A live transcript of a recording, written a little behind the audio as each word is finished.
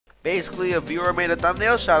Basically, a viewer made a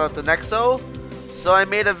thumbnail. Shout out to Nexo. So I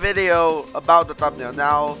made a video about the thumbnail.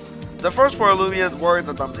 Now, the first 4 Illumians were in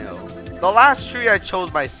the thumbnail. The last 3 I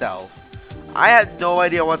chose myself. I had no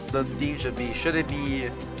idea what the theme should be. Should it be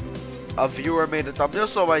a viewer made a thumbnail,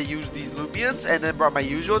 so I used these Illumians and then brought my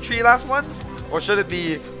usual 3 last ones? Or should it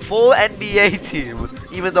be full NBA team,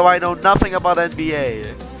 even though I know nothing about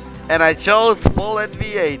NBA? And I chose full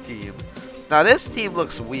NBA team. Now this team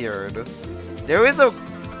looks weird. There is a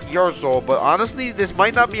Yorsol, but honestly, this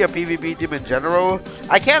might not be a PvP team in general.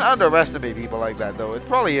 I can't underestimate people like that, though. It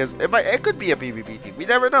probably is. It could be a PvP team. We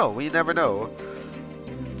never know. We never know.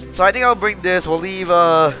 So I think I'll bring this. We'll leave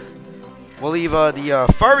the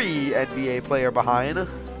furry NBA player behind.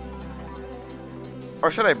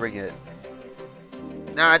 Or should I bring it?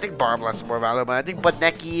 Nah, I think Barblast is more valuable. I think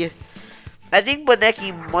Bonecki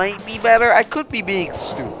might be better. I could be being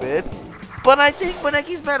stupid, but I think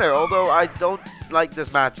Bonecki's better. Although I don't like this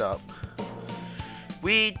matchup.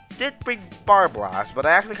 We did bring Barblast, but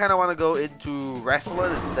I actually kind of want to go into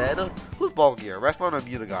Wrestling instead. Who's bulkier, Wrestling or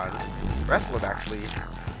Mutagon? Wrestling, actually.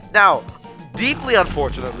 Now, deeply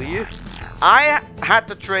unfortunately, I had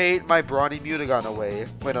to trade my Brawny Mutagon away.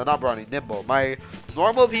 Wait, no, not Brawny, Nimble. My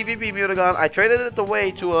normal PvP Mutagon, I traded it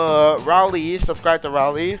away to Rowley. Subscribe to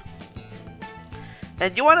Rowley.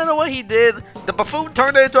 And you want to know what he did? The Buffoon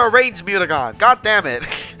turned it into a ranged Mutagon. God damn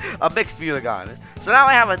it. A mixed Mutagon. So now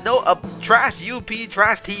I have a trash UP,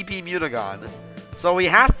 trash TP Mutagon. So we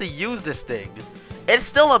have to use this thing. It's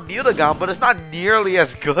still a Mutagon, but it's not nearly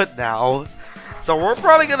as good now. So we're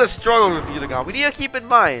probably going to struggle with Mutagon. We need to keep in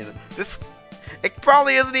mind, it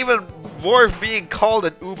probably isn't even worth being called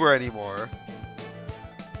an Uber anymore.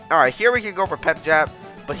 Alright, here we can go for Pep Jab,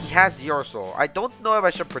 but he has Yorsol. I don't know if I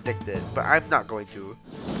should predict it, but I'm not going to.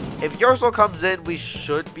 If Yorsol comes in, we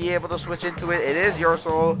should be able to switch into it. It is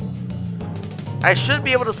Yorsol. I should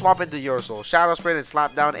be able to swap into Yorsol. Shadow Sprint and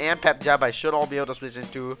Slapdown and Pep Jab I should all be able to switch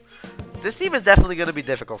into. This team is definitely going to be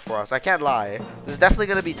difficult for us. I can't lie. This is definitely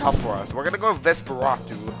going to be tough for us. We're going to go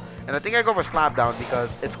Vesperatu. And I think I go for Slapdown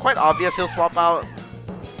because it's quite obvious he'll swap out.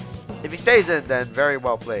 If he stays in, then very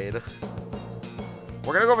well played.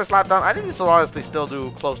 We're going to go for Slapdown. I think this will honestly still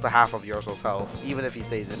do close to half of Yorsol's health, even if he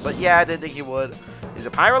stays in. But yeah, I didn't think he would. Is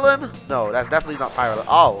it Pyrolin? No, that's definitely not Pyrolin.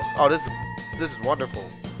 Oh, this is wonderful.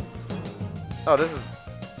 Oh, this is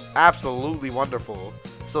absolutely wonderful.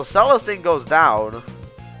 So Celestine goes down.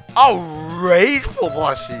 Oh, Rageful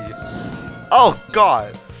Plushie. Oh,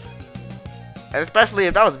 God. And especially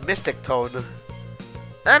if that was Mystic Tone.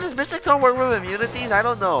 And does Mystic Tone work with immunities? I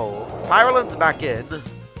don't know. Pyrolin's back in.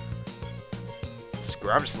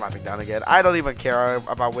 Screw, I'm just slapping down again. I don't even care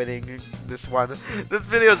about winning this one. This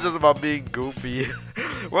video is just about being goofy.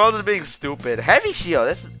 We're all just being stupid. Heavy Shield.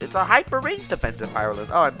 It's a hyper range defensive Pyrolin.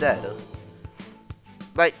 Oh, I'm dead.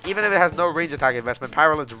 Like, even if it has no range attack investment,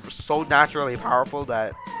 Pyrolin's so naturally powerful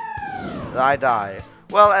that I die.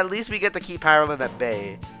 Well, at least we get to keep Pyrolin at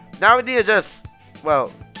bay. Now we need to just,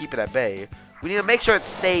 well, keep it at bay. We need to make sure it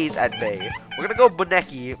stays at bay. We're going to go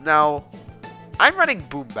Bonecki. Now, I'm running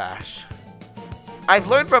Boom Bash. I've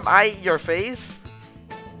learned from I Eat Your Face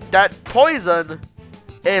that Poison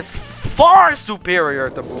is far superior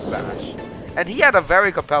to Boom Bash. And he had a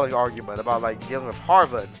very compelling argument about, like, dealing with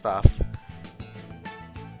Harva and stuff.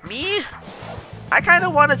 Me? I kind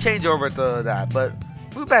of want to change over to that, but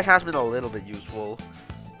Boom Bash has been a little bit useful.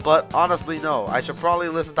 But honestly, no. I should probably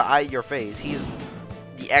listen to I Eat Your Face. He's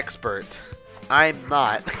the expert. I'm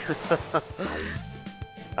not.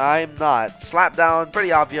 I'm not. Slapdown,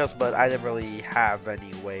 pretty obvious, but I didn't really have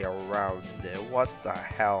any way around it. What the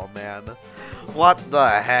hell, man? What the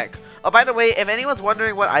heck? Oh, by the way, if anyone's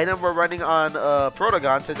wondering what item we're running on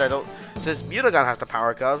Protogon, since Mutagon has the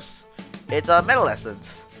power cups, it's a Metal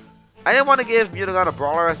Essence. I didn't want to give Mutagon a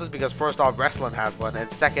Brawler Essence because first off, Wrestling has one, and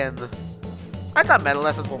second, I thought Metal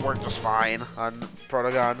Essence would work just fine on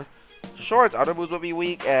Protogon. Sure, its other moves would be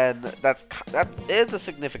weak, and that is a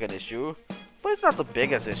significant issue, but it's not the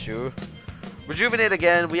biggest issue. Rejuvenate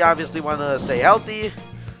again, we obviously want to stay healthy.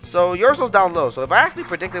 So Yorsol's down low, so if I actually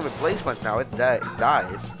predict it with Blaze Punch now, it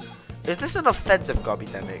dies. Is this an offensive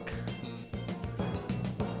Gobidemic?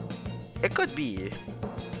 It could be.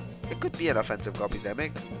 It could be an offensive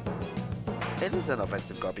Gobidemic. It is an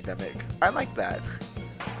offensive Gobidemic. I like that.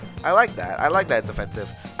 I like that. I like that it's offensive.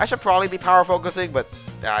 I should probably be power focusing, but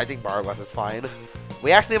I think Barblast is fine.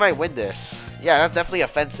 We actually might win this. Yeah, that's definitely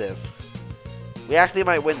offensive. We actually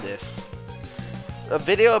might win this. A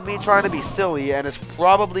video of me trying to be silly, and it's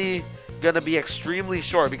probably going to be extremely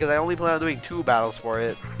short because I only plan on doing 2 battles for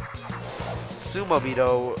it. Sumo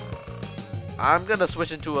Vito. I'm going to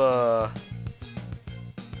switch into a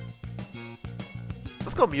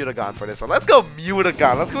Let's go Mutagon for this one. Let's go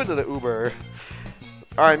Mutagon. Let's go into the Uber.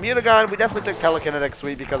 Alright, Mutagon. We definitely took Telekinetic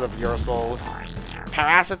Sweep because of Your Soul.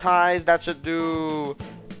 Parasitize. That should do...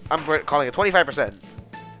 I'm calling it 25%.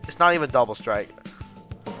 It's not even Double Strike.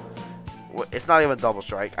 It's not even Double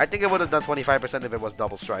Strike. I think it would have done 25% if it was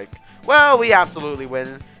Double Strike. Well, we absolutely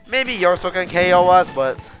win. Maybe Yorso can KO us,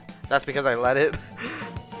 but that's because I let it.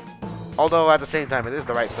 Although, at the same time, it is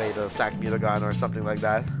the right play to sack Mutagon or something like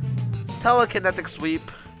that. Telekinetic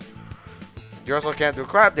Sweep. Yorso can't do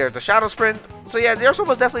crap. There's the Shadow Sprint. So yeah, Yorso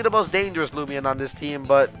was definitely the most dangerous Lumion on this team,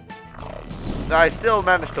 but I still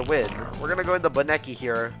managed to win. We're going to go into Baneki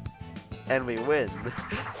here, and we win.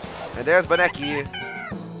 And there's Baneki.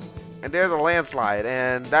 And there's a landslide,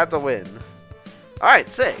 and that's a win.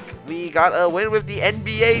 Alright, sick. We got a win with the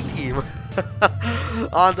NBA team.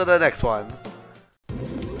 On to the next one.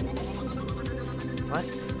 What?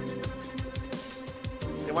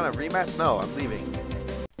 You want a rematch? No, I'm leaving.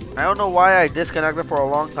 I don't know why I disconnected for a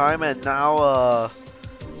long time, and now,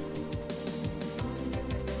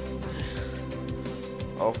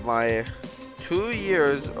 of my 2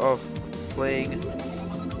 years of playing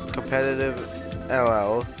competitive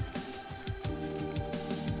LL,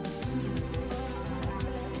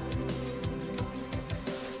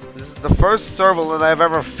 this is the first Servalan I've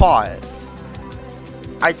ever fought.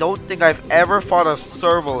 I don't think I've ever fought a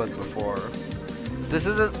Servalan before. This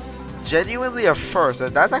is genuinely a first,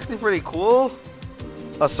 and that's actually pretty cool.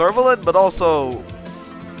 A Servalan, but also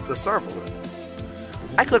the Servalan.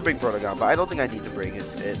 I could bring Protogon, but I don't think I need to bring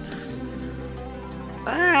it.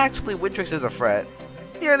 Actually, Wintrix is a threat.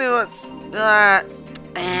 Yeah, no,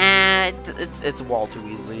 it's wall too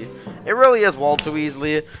easily. It really is wall too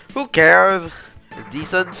easily. Who cares? It's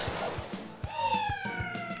decent.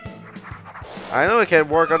 I know it can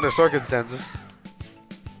work under circumstances.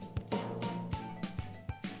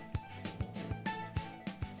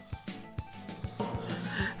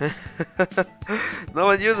 No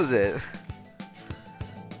one uses it.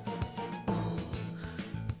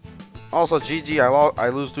 Also, GG, I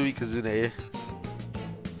lose to Ikazune.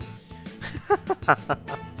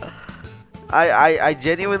 I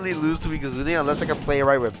genuinely lose to Ikazune unless I can play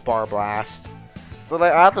right with Bar Blast. So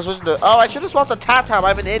like, I have to switch to... Oh, I should have swapped the Tatab.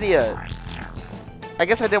 I'm an idiot. I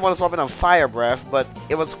guess I didn't want to swap it on Fire Breath, but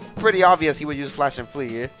it was pretty obvious he would use Flash and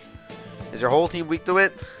Flee. Is your whole team weak to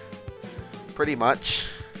it? Pretty much.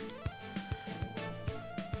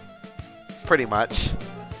 Pretty much.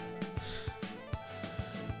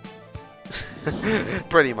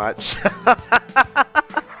 Pretty much.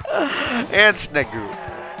 And Snagoo.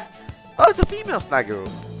 Oh, it's a female Snagoo.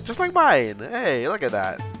 Just like mine. Hey, look at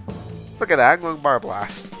that. Look at that. I'm going Bar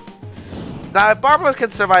Blast. Now, if Bar Blast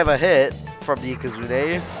can survive a hit from the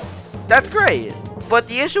Ikazune, that's great. But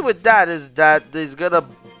the issue with that is that he's gonna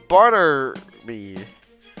barter me.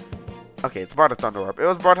 Okay, it's Barter Thunder Orb. It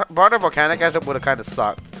was Barter Volcanic Ash that would have kind of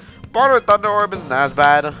sucked. Barter Thunder Orb isn't as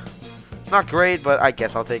bad. It's not great, but I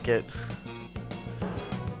guess I'll take it.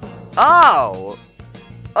 Oh!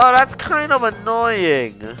 Oh, that's kind of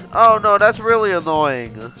annoying. Oh no, that's really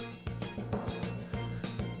annoying.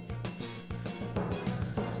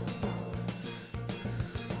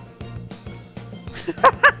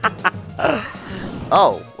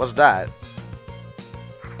 Oh, what's that?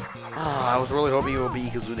 Oh, I was really hoping it would be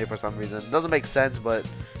Ikazune for some reason. Doesn't make sense, but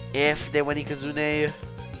if they win Ikazune,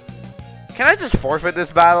 can I just forfeit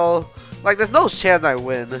this battle? Like, there's no chance I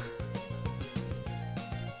win.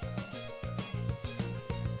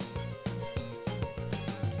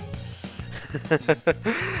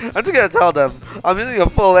 I'm just gonna tell them I'm using a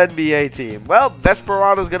full NBA team. Well,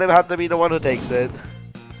 Vesperano's gonna have to be the one who takes it.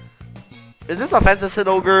 Is this offensive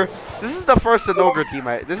Sinogre? This is the first Sinogre team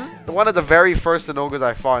this is one of the very first Sinogres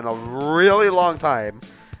I fought in a really long time.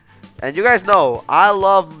 And you guys know, I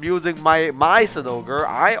love using my Sinogre.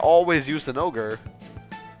 I always use Sinogre.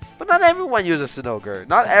 But not everyone uses Sinogre.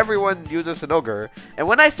 Not everyone uses Sinogre. And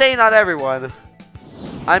when I say not everyone,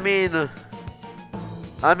 I mean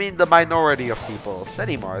the minority of people.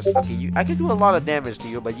 Senimars. Okay, I can do a lot of damage to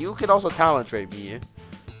you, but you can also talent trade me.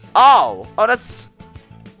 Oh! Oh, that's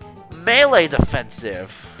melee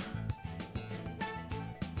defensive.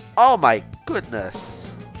 Oh my goodness.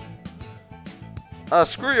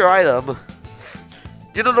 Screw your item.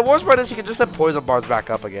 You know, the worst part is you can just set poison bars back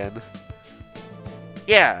up again.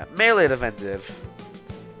 Yeah, melee defensive.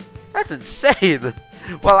 That's insane.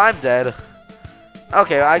 Well, I'm dead.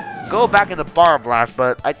 Okay, I go back into Bar Blast,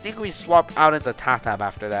 but I think we swap out into Tatab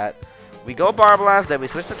after that. We go Bar Blast, then we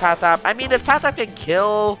switch to Tatab. I mean, if Tatab can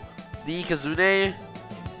kill the Ikazune,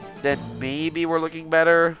 then maybe we're looking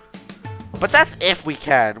better. But that's if we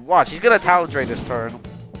can. Watch, he's gonna talent drain this turn.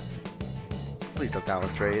 Please don't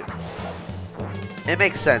talent trait. It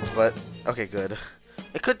makes sense, but okay, good.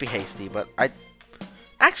 It could be hasty, but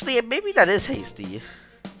actually maybe that is hasty.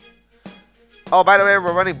 Oh, by the way,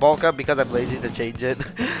 we're running bulk up because I'm lazy to change it.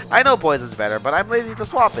 I know poison's better, but I'm lazy to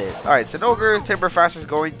swap it. Alright, Sinogre, Timberfast is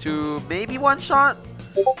going to maybe one shot.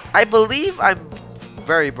 I believe I'm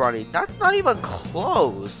very brawny. Not even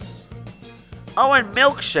close. Oh, and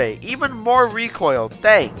Milkshake. Even more recoil.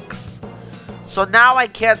 Thanks. So now I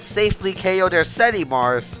can't safely KO their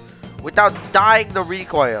Setimars without dying the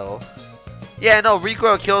recoil. Yeah, no,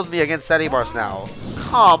 recoil kills me against Setimars now.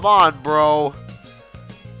 Come on, bro.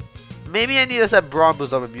 Maybe I need to set Braum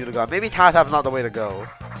Boost up with Mutagon. Maybe Tap-Tap's not the way to go.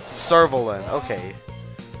 Servalan, okay.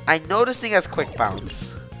 I know this thing has Quick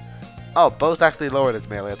Bounce. Oh, Boast actually lowered its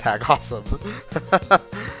melee attack. Awesome.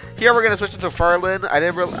 Here we're gonna switch into Furlan.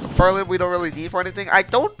 Furlan we don't really need for anything. I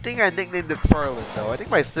don't think I nicknamed it Furlan though. I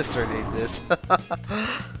think my sister named this.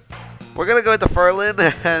 We're gonna go into Furlan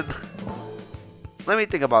and let me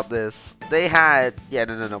think about this. They had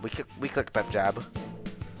no. We clicked Pep Jab.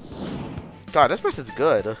 God, this person's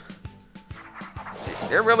good.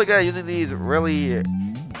 They're really good at using these really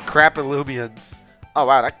crap Illumians. Oh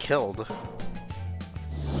wow, that killed.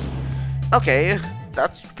 Okay,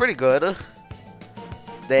 that's pretty good.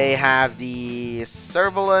 They have the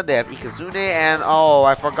Servalan, they have Ikazune, and oh,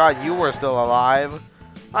 I forgot you were still alive.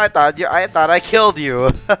 I thought I killed you.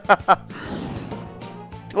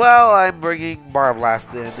 Well, I'm bringing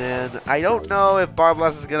Barblast in, and I don't know if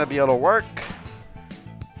Barblast is gonna be able to work,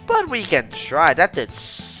 but we can try. That did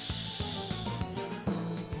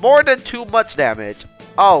more than too much damage.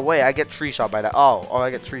 Oh wait, I get tree shot by that. Oh, I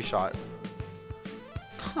get tree shot.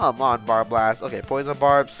 Come on, Barblast. Okay, poison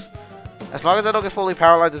barbs. As long as I don't get fully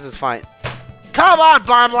paralyzed, this is fine. Come on,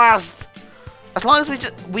 Barblast! As long as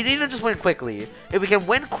we need to just win quickly. If we can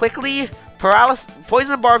win quickly,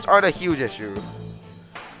 poison barbs aren't a huge issue.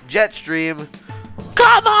 Jetstream.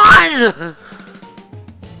 Come on!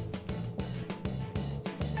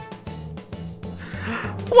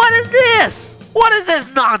 What is this? What is this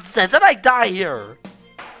nonsense? Did I die here?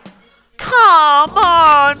 Come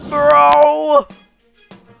on, bro!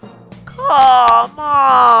 Come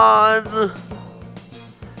on!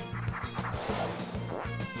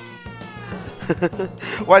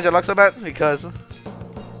 Why is your luck so bad? Because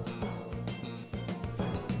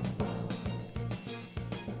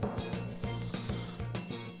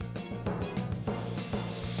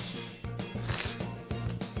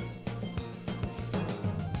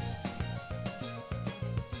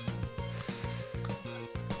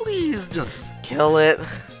please just kill it.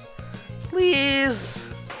 Please.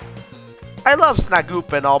 I love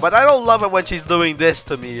Snagoop and all, but I don't love it when she's doing this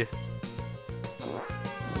to me.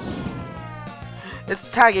 It's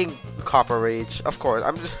tagging Copper Rage, of course.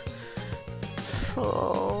 I'm just...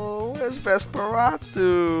 Oh, where's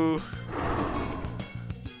Vesperatu?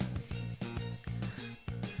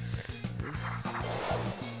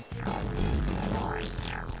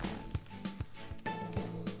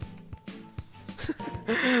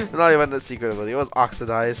 Not even the secret ability, it was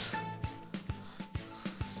Oxidize.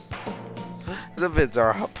 The vids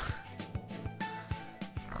are up.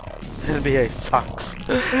 NBA sucks.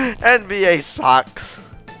 NBA sucks.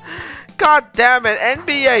 God damn it,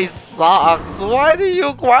 NBA sucks. Why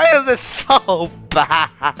is it so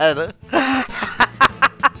bad?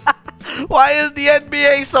 Why is the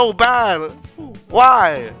NBA so bad?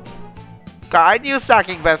 Why? God, I knew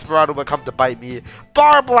sacking Vesperado would come to bite me.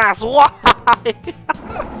 Barblast, why?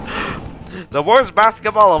 The worst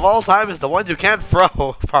basketball of all time is the one you can't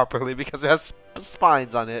throw properly because it has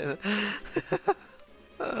spines on it.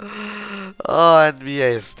 Oh,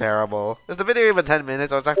 NBA is terrible. Is the video even 10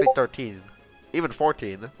 minutes or it's actually 13? Even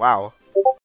 14? Wow.